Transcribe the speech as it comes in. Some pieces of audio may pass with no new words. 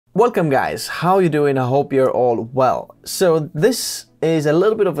Welcome guys, how you doing? I hope you're all well. So this is a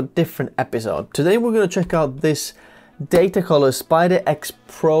little bit of a different episode. Today we're going to check out this Datacolor Spyder X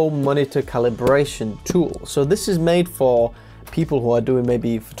PRO monitor calibration tool. So this is made for people who are doing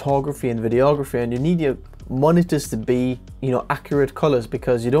maybe photography and videography, and you need your monitors to be, accurate colors,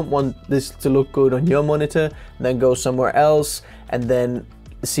 because you don't want this to look good on your monitor and then go somewhere else and then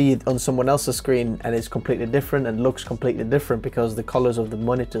see it on someone else's screen and it's completely different and looks completely different because the colors of the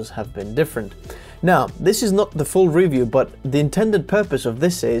monitors have been different. Now, this is not the full review, but the intended purpose of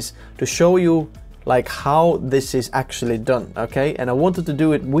this is to show you like how this is actually done, okay? And I wanted to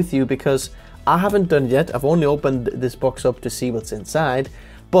do it with you because I haven't done it yet. I've only opened this box up to see what's inside,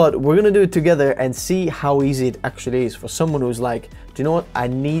 but we're gonna do it together and see how easy it actually is for someone who's like, do you know what? I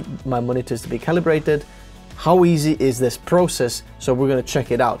need my monitors to be calibrated. How easy is this process? So we're gonna check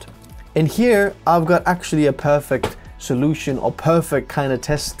it out. And here I've got actually a perfect solution or perfect kind of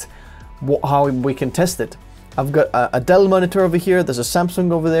test, how we can test it. I've got a Dell monitor over here, there's a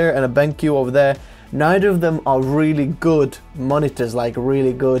Samsung over there and a BenQ over there. Neither of them are really good monitors, like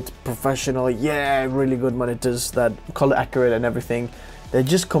really good professional, really good monitors that color accurate and everything. They're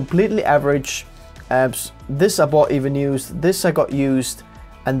just completely average. This I bought even used, this I got used,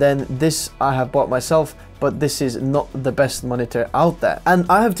 and then this I have bought myself, but this is not the best monitor out there. And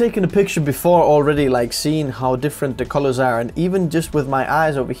I have taken a picture before already, like seeing how different the colors are, and even just with my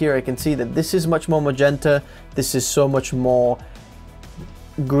eyes over here I can see that this is much more magenta, this is so much more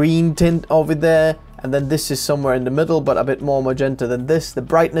green tint over there, and then this is somewhere in the middle but a bit more magenta than this. The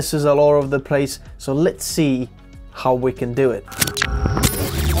brightness is all over the place, so let's see how we can do it.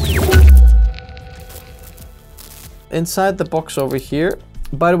 Inside the box over here,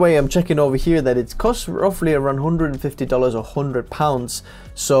 by the way, I'm checking over here that it costs roughly around $150 or £100,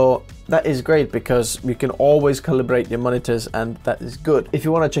 so that is great because you can always calibrate your monitors, and that is good. If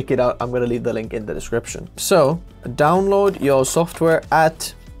you want to check it out, I'm going to leave the link in the description. So download your software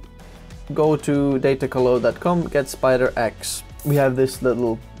go to datacolor.com, get Spyder X. We have this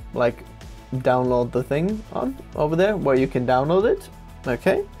little like download the thing on over there where you can download it,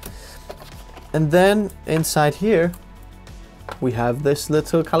 okay? And then inside here we have this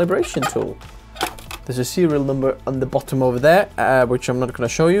little calibration tool. There's a serial number on the bottom over there, which I'm not going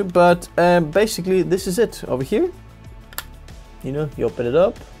to show you, but basically this is it over here. You open it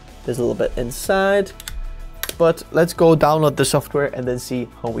up, there's a little bit inside, but let's go download the software and then see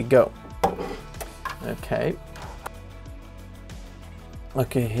how we go. Okay,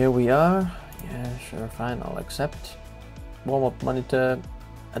 here we are. Yeah, sure, fine, I'll accept. Warm up monitor,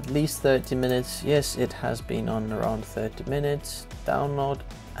 at least 30 minutes. Yes, it has been on around 30 minutes. Download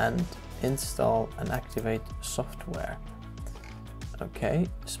and install and activate software. Okay,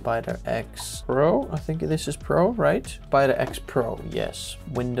 Spyder X PRO. I think this is Pro, right? Spyder X PRO, yes.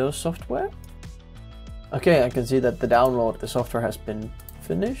 Windows software. Okay, I can see that the software has been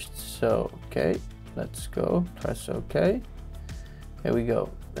finished. So, okay, let's go. Press OK. Here we go.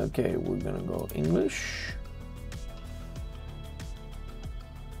 Okay, we're gonna go English.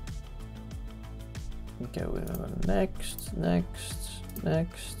 Okay, we're gonna go next.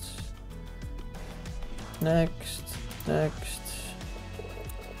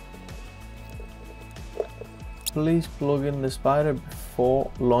 Please plug in the Spyder before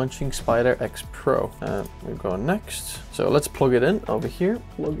launching Spyder X PRO. We go next. So let's plug it in over here.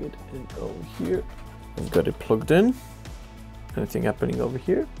 Plug it in over here. We've got it plugged in. Anything happening over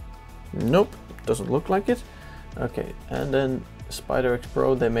here? Nope, doesn't look like it. Okay, and then Spyder X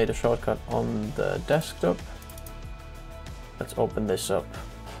PRO, they made a shortcut on the desktop. Let's open this up.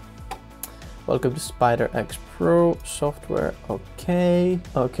 Welcome to Spyder X PRO software. Okay,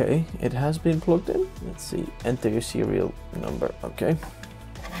 it has been plugged in. Let's see, enter your serial number. Okay,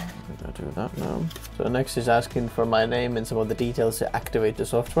 I'm gonna do that now. So next is asking for my name and some of the details to activate the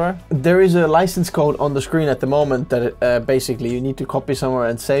software. There is a license code on the screen at the moment that basically you need to copy somewhere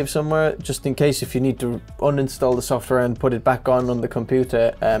and save somewhere, just in case if you need to uninstall the software and put it back on the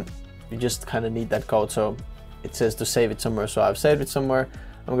computer. You just kind of need that code, so it says to save it somewhere, so I've saved it somewhere.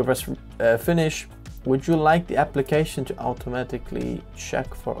 I'm gonna press finish. Would you like the application to automatically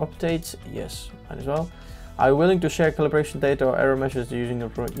check for updates? Yes, might as well. Are you willing to share calibration data or error messages using a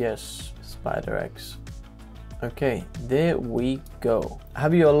pro? Yes, Spyder X. Okay, there we go.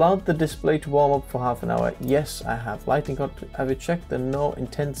 Have you allowed the display to warm up for half an hour? Yes, I have. Lighting control. Have you checked that no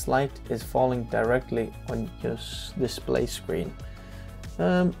intense light is falling directly on your display screen?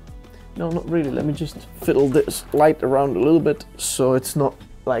 No, not really. Let me just fiddle this light around a little bit so it's not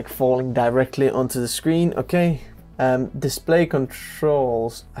like falling directly onto the screen. Okay. Display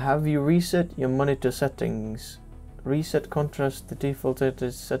controls. Have you reset your monitor settings reset contrast. The default set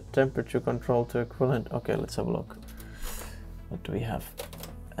is set temperature control to equivalent. Okay, let's have a look. What do we have?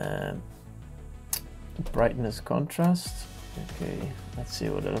 Brightness contrast. Okay, let's see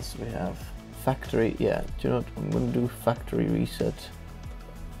what else we have. Factory, yeah, do you know what? I'm going to do factory reset.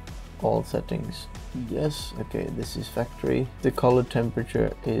 All settings. Yes, okay, this is factory. The color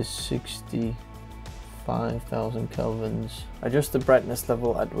temperature is 65,000 kelvins. Adjust the brightness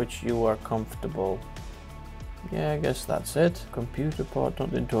level at which you are comfortable. Yeah, I guess that's it. Computer port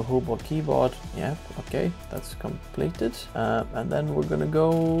not into a hub or keyboard. Yeah, okay, that's completed. And then we're gonna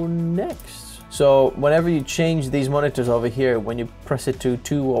go next. So whenever you change these monitors over here, when you press it to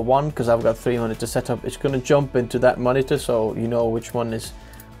 2 or 1, because I've got 3 monitors set up, it's gonna jump into that monitor, so you know which one is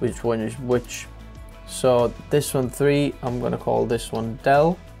which. So this one 3, I'm gonna call this one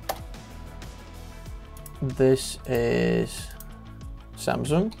Dell. This is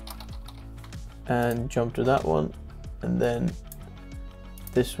Samsung. And jump to that one, and then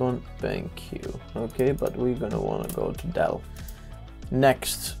this one BenQ. Okay, but we're gonna want to go to Dell.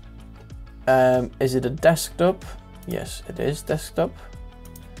 Next, is it a desktop? Yes, it is desktop.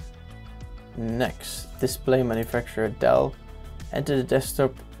 Next, display manufacturer Dell. Enter the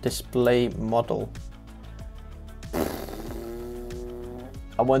desktop display model.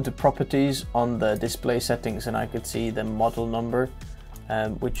 I went to properties on the display settings, and I could see the model number.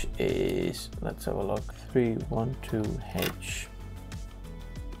 Which is, let's have a look, 312H.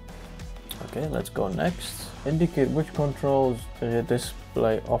 Okay, let's go next. Indicate which controls does your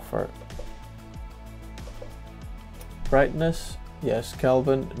display offer. Brightness, yes.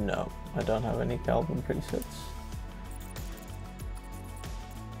 Kelvin, no. I don't have any Kelvin presets.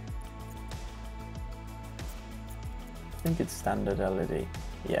 I think it's standard LED.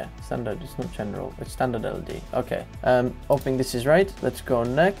 Yeah, standard, it's not general, it's standard LED. Okay, hoping this is right. Let's go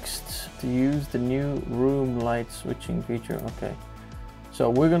next to use the new room light switching feature. Okay,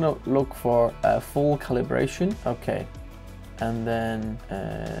 so we're gonna look for a full calibration. Okay, and then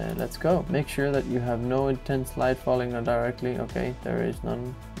let's go. Make sure that you have no intense light falling directly. Okay, there is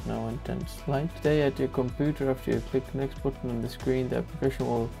no intense light. Stay at your computer after you click the next button on the screen. The application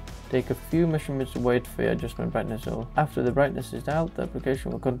will take a few measurements to wait for your adjustment brightness. So after the brightness is out, the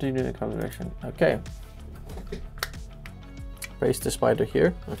application will continue the calibration. Okay. Raise the Spyder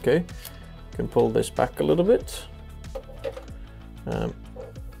here. Okay. You can pull this back a little bit.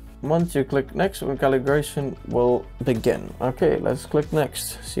 Once you click next, calibration will begin. Okay, let's click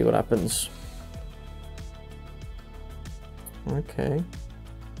next. See what happens. Okay.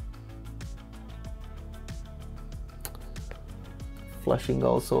 Flashing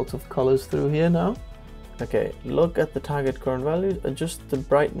all sorts of colors through here now. Okay, look at the target current values. Adjust the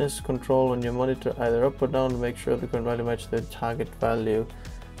brightness control on your monitor either up or down to make sure the current value matches the target value.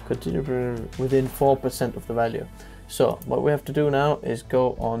 Continue within 4% of the value. So what we have to do now is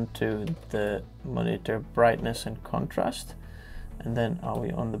go on to the monitor brightness and contrast. And then are we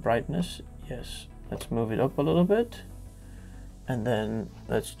on the brightness? Yes. Let's move it up a little bit. And then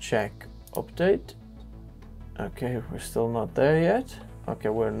let's check update. Okay, we're still not there yet. Okay,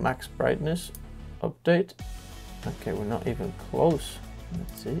 we're in max brightness. Update. Okay, we're not even close.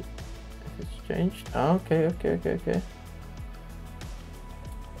 Let's see if it's changed. Okay.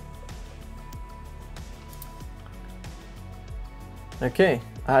 Okay,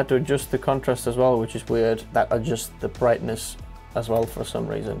 I had to adjust the contrast as well, which is weird. That adjusts the brightness as well for some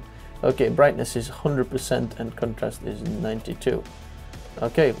reason. Okay, brightness is 100% and contrast is 92.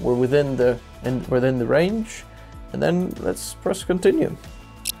 Okay, we're within the range, and then let's press continue.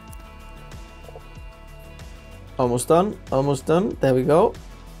 Almost done, almost done. There we go.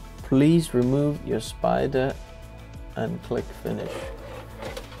 Please remove your Spyder and click finish.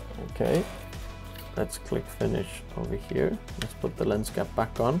 Okay, let's click finish over here. Let's put the lens cap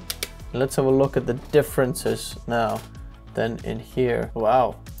back on. And let's have a look at the differences now. Then in here,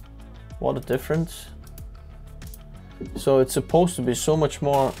 wow, what a difference. So it's supposed to be so much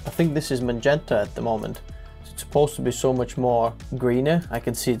more, I think this is magenta at the moment. So it's supposed to be so much more greener. I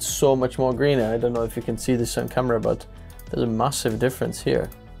can see it's so much more greener. I don't know if you can see this on camera, but there's a massive difference here.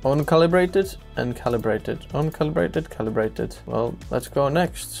 Uncalibrated and calibrated. Uncalibrated, calibrated. Well, let's go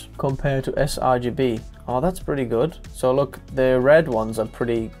next. Compare to sRGB. Oh, that's pretty good. So look, the red ones are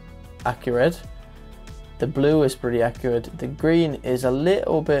pretty accurate. The blue is pretty accurate. The green is a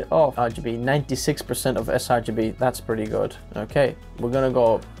little bit off. RGB, 96% of sRGB. That's pretty good. Okay, we're gonna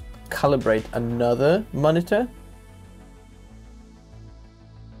go calibrate another monitor.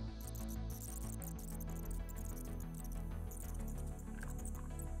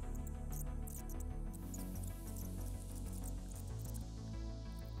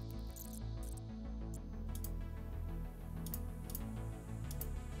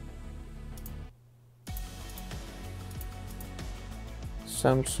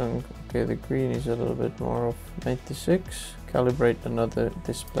 Samsung. Okay, the green is a little bit more of 96. Calibrate another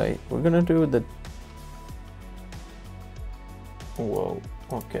display. We're gonna do the... Whoa,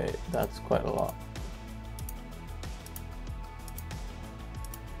 okay, that's quite a lot.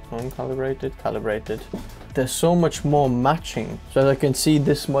 Uncalibrated, calibrated. There's so much more matching. So as I can see,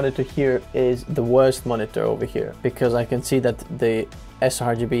 this monitor here is the worst monitor over here, because I can see that the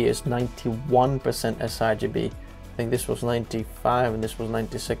sRGB is 91% sRGB. I think this was 95 and this was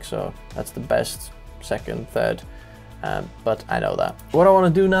 96, so that's the best, second, third. But I know that. What I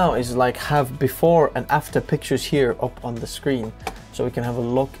want to do now is like have before and after pictures here up on the screen, so we can have a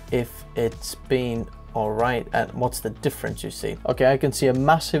look if it's been all right and what's the difference you see. Okay, I can see a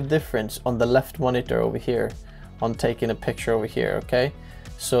massive difference on the left monitor over here on taking a picture over here. Okay,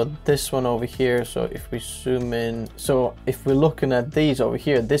 so this one over here, so if we zoom in, so if we're looking at these over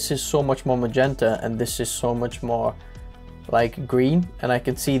here, this is so much more magenta and this is so much more like green, and I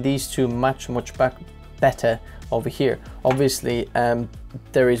can see these two match much better over here. Obviously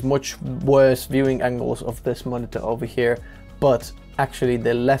there is much worse viewing angles of this monitor over here, but actually the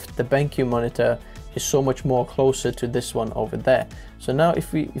BenQ monitor is so much more closer to this one over there. So now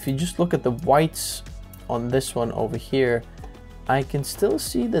if you just look at the whites on this one over here, I can still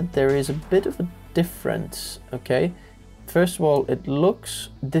see that there is a bit of a difference. Okay, first of all, it looks,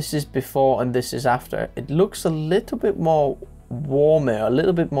 this is before and this is after, it looks a little bit more warmer, a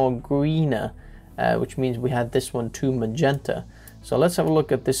little bit more greener, which means we had this one too magenta. So let's have a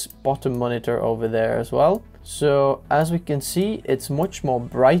look at this bottom monitor over there as well. So as we can see, it's much more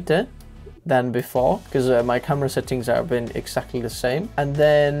brighter than before, because my camera settings have been exactly the same. And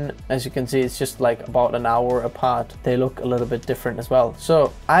then as you can see, it's just like about an hour apart. They look a little bit different as well.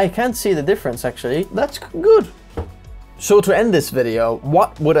 So I can see the difference actually. That's good. So to end this video,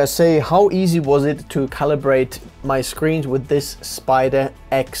 what would I say? How easy was it to calibrate my screens with this Spyder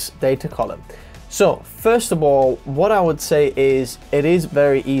X Datacolor? So first of all, what I would say is it is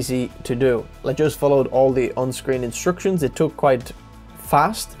very easy to do. I just followed all the on-screen instructions. It took quite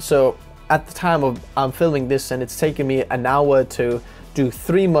fast. So at the time of I'm filming this, and it's taken me an hour to do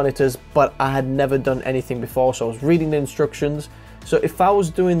 3 monitors, but I had never done anything before, so I was reading the instructions. So if I was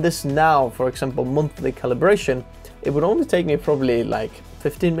doing this now, for example, monthly calibration, it would only take me probably like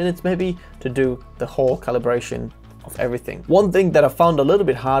 15 minutes maybe to do the whole calibration of everything. One thing that I found a little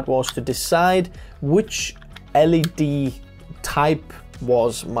bit hard was to decide which LED type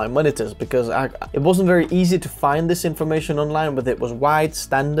was my monitors, because it wasn't very easy to find this information online, whether it was wide,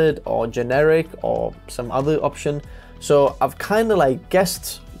 standard or generic or some other option. So I've kind of like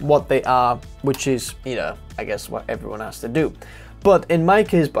guessed what they are, which is, you know, I guess what everyone has to do. But in my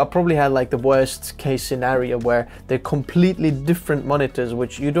case, I probably had like the worst case scenario where they're completely different monitors,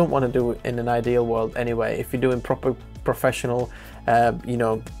 which you don't want to do in an ideal world anyway. If you're doing proper professional, you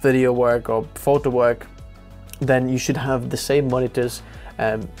know, video work or photo work, then you should have the same monitors,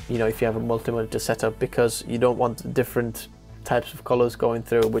 you know, if you have a multi-monitor setup, because you don't want different types of colors going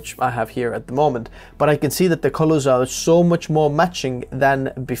through, which I have here at the moment. But I can see that the colors are so much more matching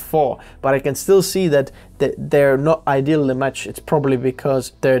than before, but I can still see that they're not ideally matched. It's probably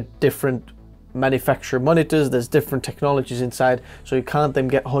because they're different manufacturer monitors, there's different technologies inside, so you can't then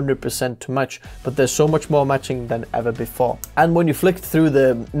get 100% to match, but there's so much more matching than ever before. And when you flick through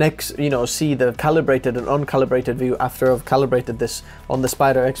the next, you know, see the calibrated and uncalibrated view after I've calibrated this on the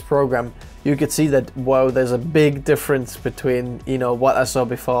Spyder X program, you could see that, wow, there's a big difference between, you know, what I saw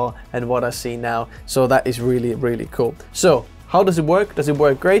before and what I see now. So that is really, really cool. So how does it work? Does it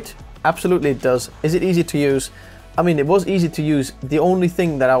work great? Absolutely it does. Is it easy to use? I mean, it was easy to use. The only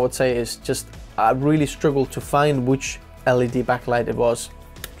thing that I would say is just I really struggled to find which LED backlight it was.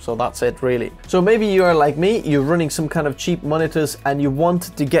 So that's it really. So maybe you are like me, you're running some kind of cheap monitors and you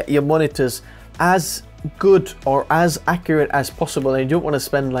want to get your monitors as good or as accurate as possible, and you don't want to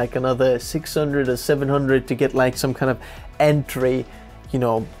spend like another 600 or 700 to get like some kind of entry, you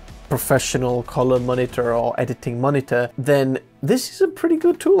know, professional color monitor or editing monitor, then this is a pretty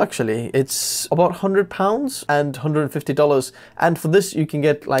good tool actually. It's about £100 and $150, and for this you can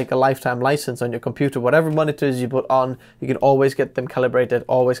get like a lifetime license on your computer. Whatever monitors you put on, you can always get them calibrated,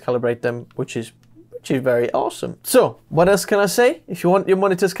 always calibrate them, which is very awesome. So what else can I say? If you want your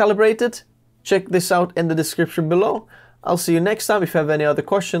monitors calibrated, check this out in the description below. I'll see you next time. If you have any other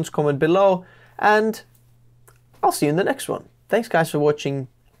questions, comment below, and I'll see you in the next one. Thanks guys for watching.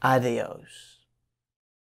 Adios.